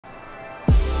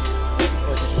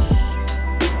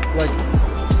Like,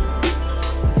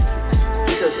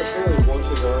 because apparently one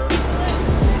cigar.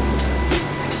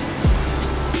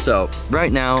 So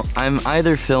right now I'm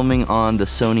either filming on the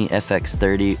Sony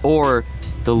FX30 or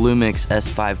the Lumix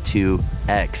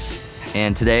S5iiX.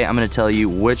 And today I'm gonna tell you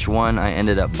which one I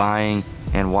ended up buying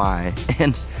and why.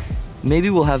 And maybe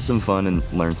we'll have some fun and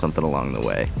learn something along the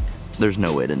way. There's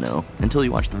no way to know until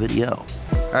you watch the video.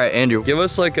 All right, Andrew, give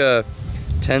us like a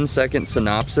 10-second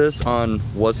synopsis on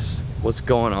what's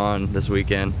going on this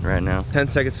weekend right now.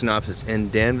 10-second synopsis. In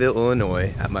Danville,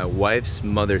 Illinois, at my wife's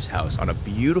mother's house on a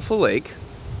beautiful lake.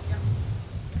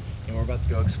 And we're about to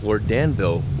go explore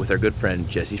Danville with our good friend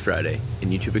Jesse Friday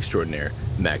and YouTube extraordinaire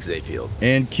Max Mayfield.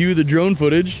 And cue the drone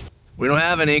footage. We don't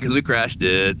have any because we crashed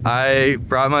it. I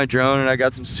brought my drone and I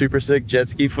got some super sick jet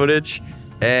ski footage,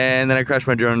 and then I crashed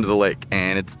my drone into the lake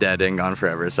and it's dead and gone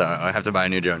forever, so I have to buy a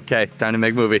new drone. Okay, time to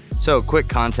make a movie. So quick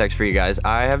context for you guys.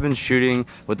 I have been shooting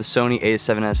with the Sony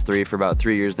a7S III for about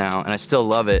 3 years now, and I still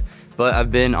love it, but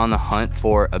I've been on the hunt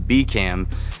for a B cam,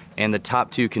 and the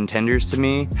top two contenders to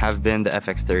me have been the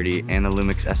FX30 and the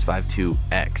Lumix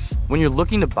S5iiX. When you're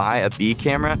looking to buy a B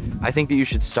camera, I think that you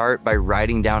should start by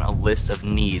writing down a list of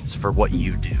needs for what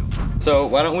you do. So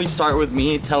why don't we start with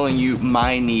me telling you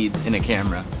my needs in a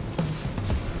camera.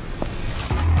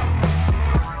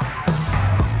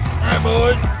 All right,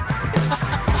 boys.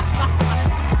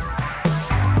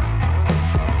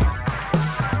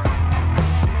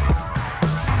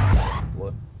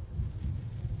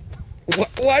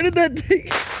 Why did that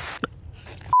take?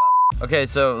 Okay,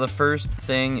 so the first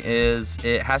thing is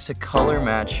it has to color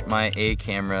match my A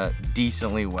camera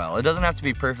decently well. It doesn't have to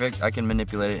be perfect. I can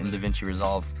manipulate it in DaVinci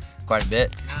Resolve quite a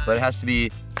bit, but it has to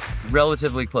be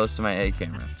relatively close to my A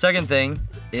camera. Second thing,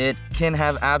 it can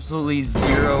have absolutely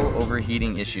zero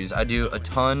overheating issues. I do a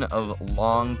ton of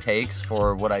long takes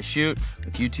for what I shoot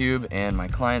with YouTube and my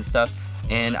client stuff,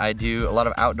 and I do a lot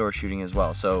of outdoor shooting as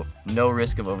well, so no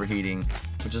risk of overheating,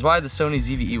 which is why the Sony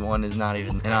ZV-E1 is not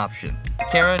even an option. The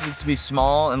camera needs to be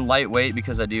small and lightweight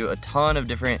because I do a ton of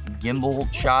different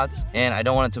gimbal shots and I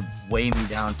don't want it to weigh me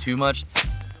down too much.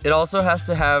 It also has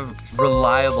to have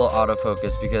reliable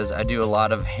autofocus because I do a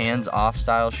lot of hands-off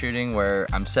style shooting where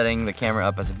I'm setting the camera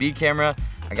up as a B camera.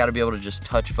 I gotta be able to just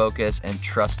touch focus and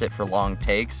trust it for long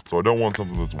takes. So I don't want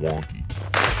something that's wonky.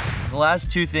 The last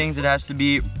two things, it has to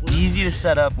be easy to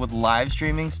set up with live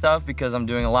streaming stuff because I'm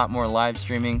doing a lot more live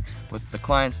streaming with the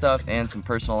client stuff and some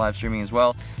personal live streaming as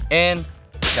well. And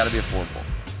it's gotta be affordable.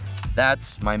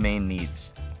 That's my main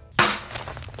needs.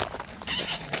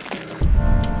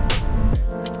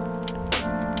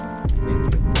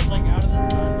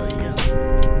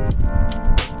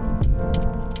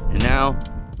 And now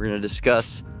we're gonna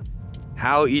discuss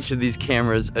how each of these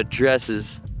cameras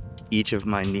addresses each of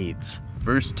my needs.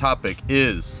 First topic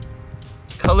is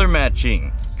color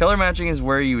matching. Color matching is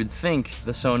where you would think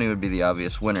the Sony would be the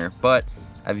obvious winner, but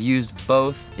I've used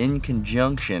both in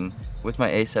conjunction with my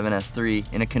a7S III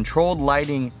in a controlled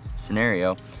lighting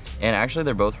scenario, and actually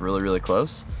they're both really, really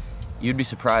close. You'd be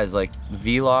surprised, like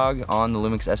Vlog on the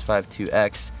Lumix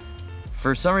S5iiX,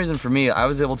 for some reason for me, I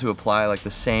was able to apply like the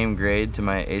same grade to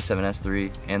my a7S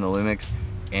III and the Lumix,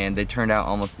 and they turned out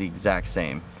almost the exact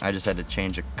same. I just had to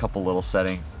change a couple little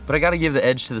settings. But I gotta give the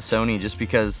edge to the Sony just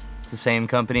because it's the same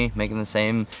company making the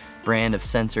same brand of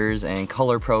sensors and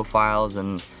color profiles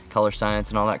and color science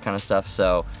and all that kind of stuff.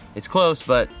 So it's close,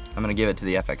 but I'm gonna give it to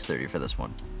the FX30 for this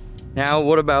one. Now,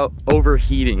 what about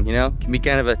overheating? You know, can be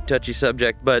kind of a touchy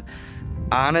subject, but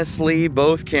honestly,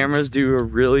 both cameras do a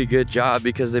really good job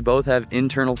because they both have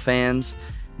internal fans.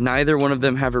 Neither one of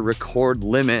them have a record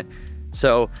limit.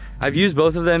 So I've used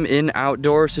both of them in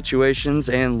outdoor situations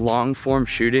and long form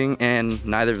shooting, and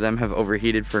neither of them have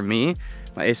overheated for me.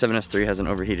 My a7S III hasn't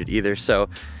overheated either, so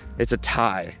it's a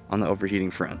tie on the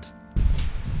overheating front.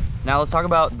 Now let's talk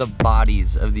about the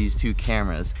bodies of these two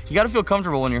cameras. You gotta feel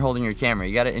comfortable when you're holding your camera.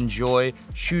 You gotta enjoy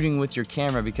shooting with your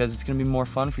camera because it's gonna be more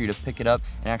fun for you to pick it up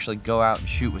and actually go out and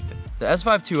shoot with it. The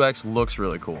S5iiX looks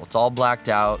really cool. It's all blacked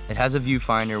out. It has a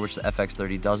viewfinder, which the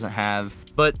FX30 doesn't have,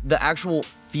 but the actual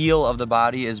feel of the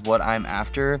body is what I'm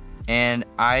after. And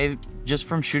just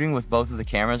from shooting with both of the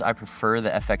cameras, I prefer the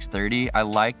FX30. I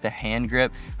like the hand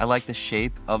grip, I like the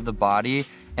shape of the body,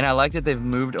 and I like that they've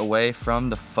moved away from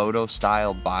the photo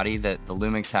style body that the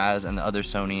Lumix has and the other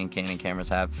Sony and Canon cameras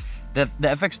have. The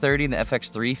FX30 and the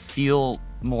FX3 feel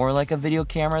more like a video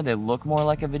camera. They look more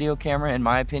like a video camera in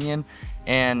my opinion.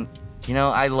 And you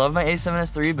know, I love my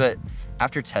a7S III, but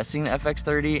after testing the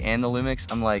FX30 and the Lumix,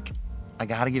 I'm like, I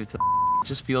gotta give it to the it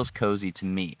just feels cozy to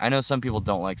me. I know some people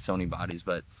don't like Sony bodies,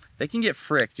 but they can get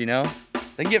fricked, you know?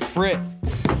 They can get fricked.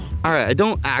 All right, I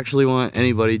don't actually want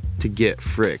anybody to get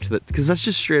fricked because that's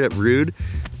just straight up rude,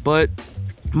 but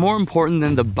more important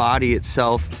than the body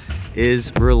itself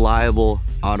is reliable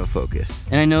autofocus.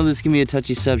 And I know this can be a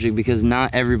touchy subject because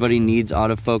not everybody needs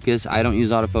autofocus. I don't use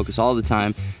autofocus all the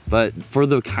time, but for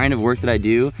the kind of work that I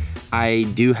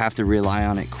do have to rely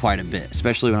on it quite a bit,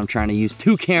 especially when I'm trying to use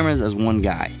 2 cameras as one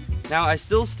guy. Now, I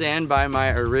still stand by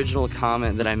my original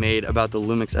comment that I made about the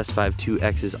Lumix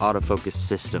S5iiX's autofocus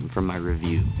system from my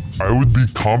review. I would be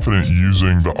confident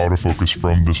using the autofocus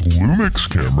from this Lumix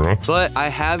camera. But I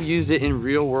have used it in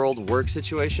real world work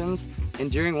situations,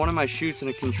 and during one of my shoots in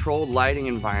a controlled lighting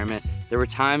environment, there were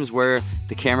times where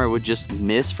the camera would just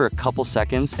miss for a couple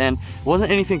seconds, and it wasn't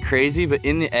anything crazy, but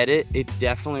in the edit, it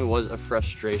definitely was a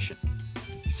frustration.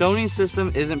 Sony's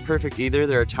system isn't perfect either.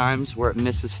 There are times where it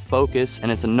misses focus and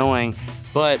it's annoying,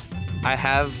 but I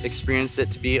have experienced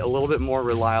it to be a little bit more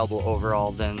reliable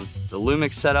overall than the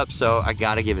Lumix setup, so I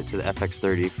gotta give it to the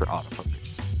FX30 for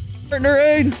autofocus. Starting to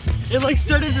rain! It like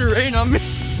started to rain on me.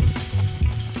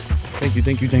 Thank you.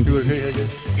 Get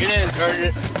in,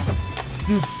 Target.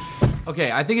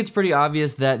 Okay, I think it's pretty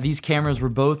obvious that these cameras were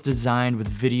both designed with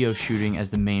video shooting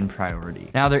as the main priority.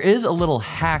 Now, there is a little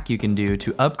hack you can do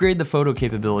to upgrade the photo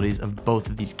capabilities of both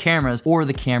of these cameras or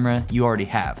the camera you already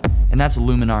have, and that's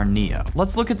Luminar Neo.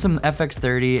 Let's look at some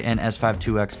FX30 and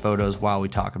S5iiX photos while we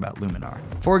talk about Luminar.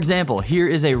 For example, here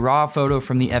is a raw photo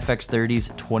from the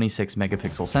FX30's 26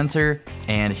 megapixel sensor,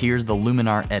 and here's the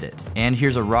Luminar edit. And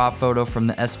here's a raw photo from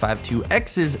the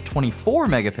S5iiX's 24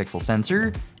 megapixel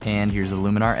sensor, and here's the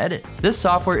Luminar edit. This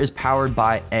software is powered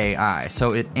by AI,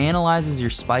 so it analyzes your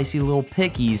spicy little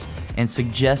pickies and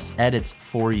suggests edits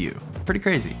for you. Pretty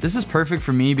crazy. This is perfect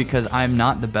for me because I'm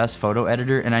not the best photo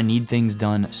editor and I need things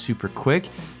done super quick.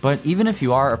 But even if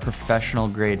you are a professional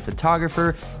grade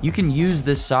photographer, you can use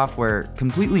this software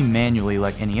completely manually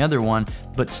like any other one,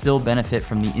 but still benefit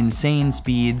from the insane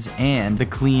speeds and the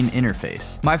clean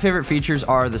interface. My favorite features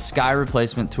are the sky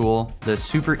replacement tool, the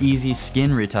super easy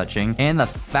skin retouching, and the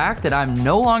fact that I'm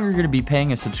no longer gonna be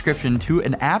paying a subscription to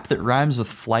an app that rhymes with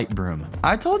flight broom.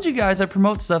 I told you guys I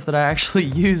promote stuff that I actually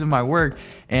use in my work,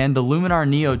 and the Luminar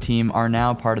Neo team are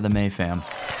now part of the Mayfam.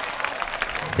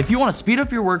 If you want to speed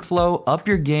up your workflow, up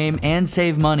your game, and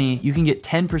save money, you can get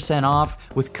 10%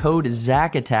 off with code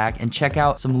ZACATTACK and check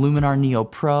out some Luminar Neo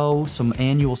Pro, some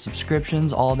annual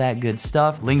subscriptions, all that good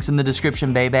stuff. Links in the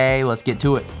description, baby. Let's get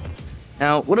to it.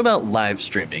 Now, what about live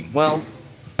streaming? Well,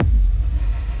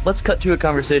 let's cut to a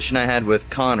conversation I had with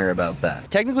Connor about that.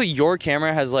 Technically, your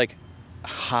camera has like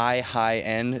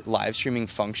high-end live streaming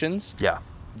functions. Yeah.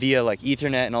 Via like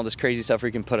Ethernet and all this crazy stuff where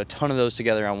you can put a ton of those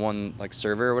together on one like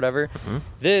server or whatever.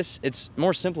 This, it's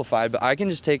more simplified, but I can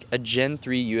just take a Gen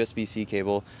 3 USB-C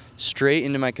cable straight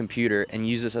into my computer and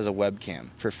use this as a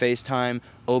webcam for FaceTime,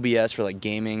 OBS for like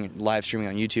gaming, live streaming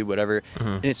on YouTube, whatever.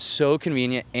 And it's so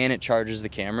convenient and it charges the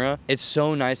camera. It's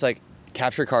so nice, like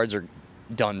capture cards are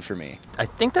done for me. I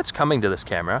think that's coming to this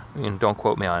camera. I mean, don't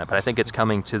quote me on it, but I think it's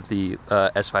coming to the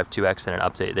S5iiX in an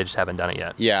update. They just haven't done it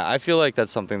yet. Yeah, I feel like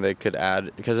that's something they could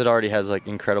add because it already has like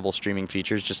incredible streaming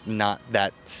features, just not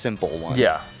that simple one.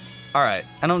 Yeah. All right,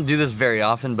 I don't do this very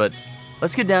often, but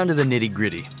let's get down to the nitty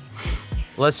gritty.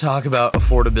 Let's talk about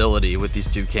affordability with these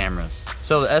two cameras.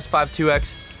 So the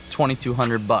S5iiX,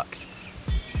 $2,200.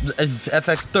 The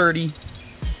FX30,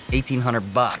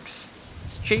 $1,800.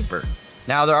 It's cheaper.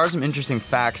 Now, there are some interesting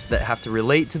facts that have to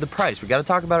relate to the price. We gotta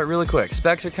talk about it really quick.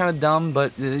 Specs are kind of dumb,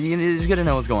 but it's good to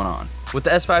know what's going on. With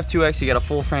the S5iiX, you got a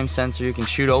full frame sensor. You can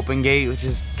shoot open gate, which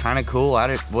is kind of cool.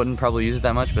 I wouldn't probably use it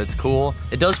that much, but it's cool.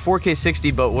 It does 4K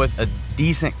 60, but with a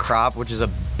decent crop, which is a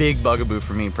big bugaboo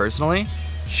for me personally.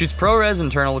 Shoots ProRes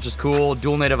internal, which is cool.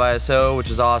 Dual native ISO,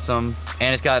 which is awesome.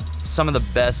 And it's got some of the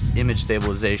best image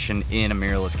stabilization in a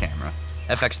mirrorless camera.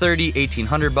 FX30,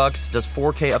 $1,800, does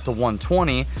 4K up to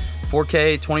 120.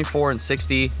 4K, 24 and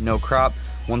 60, no crop.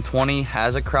 120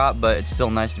 has a crop, but it's still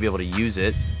nice to be able to use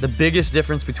it. The biggest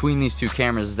difference between these two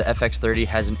cameras is the FX30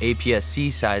 has an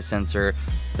APS-C size sensor.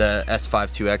 The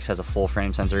S5iiX has a full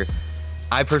frame sensor.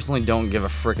 I personally don't give a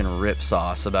freaking rip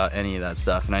sauce about any of that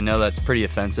stuff, and I know that's pretty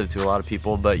offensive to a lot of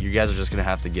people, but you guys are just gonna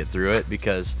have to get through it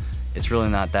because it's really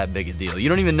not that big a deal. You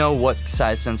don't even know what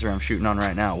size sensor I'm shooting on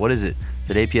right now. What is it?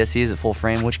 Is it APS-C? Is it full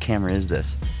frame? Which camera is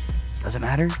this? Does it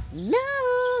matter? No!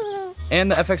 And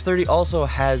the FX30 also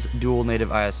has dual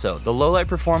native ISO. The low light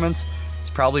performance is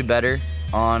probably better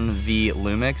on the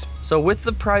Lumix. So with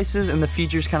the prices and the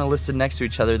features kind of listed next to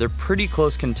each other, they're pretty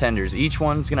close contenders. Each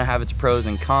one's gonna have its pros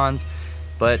and cons,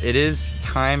 but it is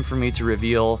time for me to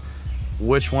reveal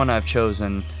which one I've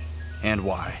chosen and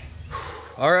why.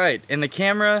 All right, in the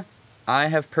camera, I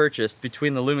have purchased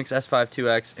between the Lumix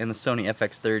S5iiX and the Sony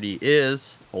FX30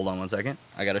 is, hold on one second,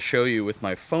 I gotta show you with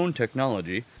my phone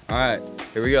technology. All right,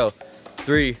 here we go.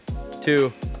 3, 2,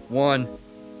 1,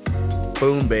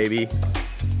 boom, baby.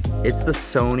 It's the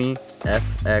Sony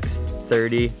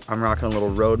FX30. I'm rocking a little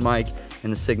Rode mic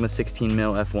and the Sigma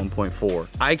 16mm f1.4.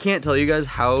 I can't tell you guys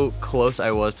how close I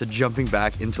was to jumping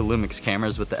back into Lumix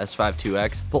cameras with the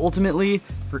S5iiX, but ultimately,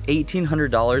 for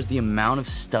 $1,800, the amount of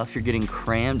stuff you're getting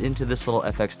crammed into this little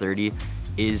FX30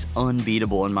 is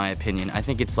unbeatable in my opinion. I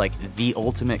think it's like the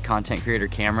ultimate content creator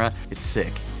camera. It's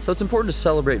sick. So it's important to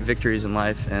celebrate victories in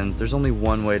life, and there's only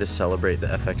one way to celebrate the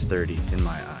FX30 in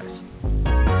my eyes.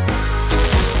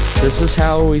 This is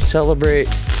how we celebrate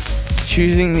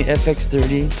choosing the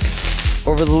FX30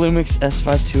 over the Lumix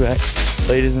S5iiX,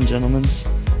 ladies and gentlemen.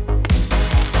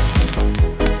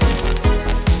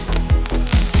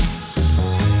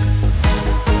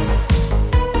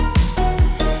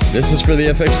 This is for the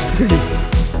FX30.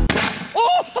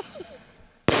 Oh!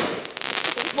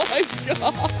 Oh my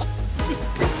god!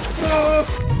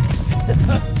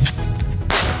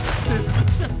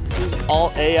 This is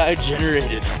all AI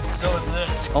generated. So is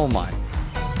this. Oh my.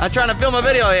 I'm trying to film a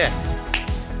video here.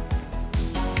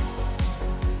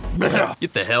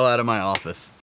 Get the hell out of my office.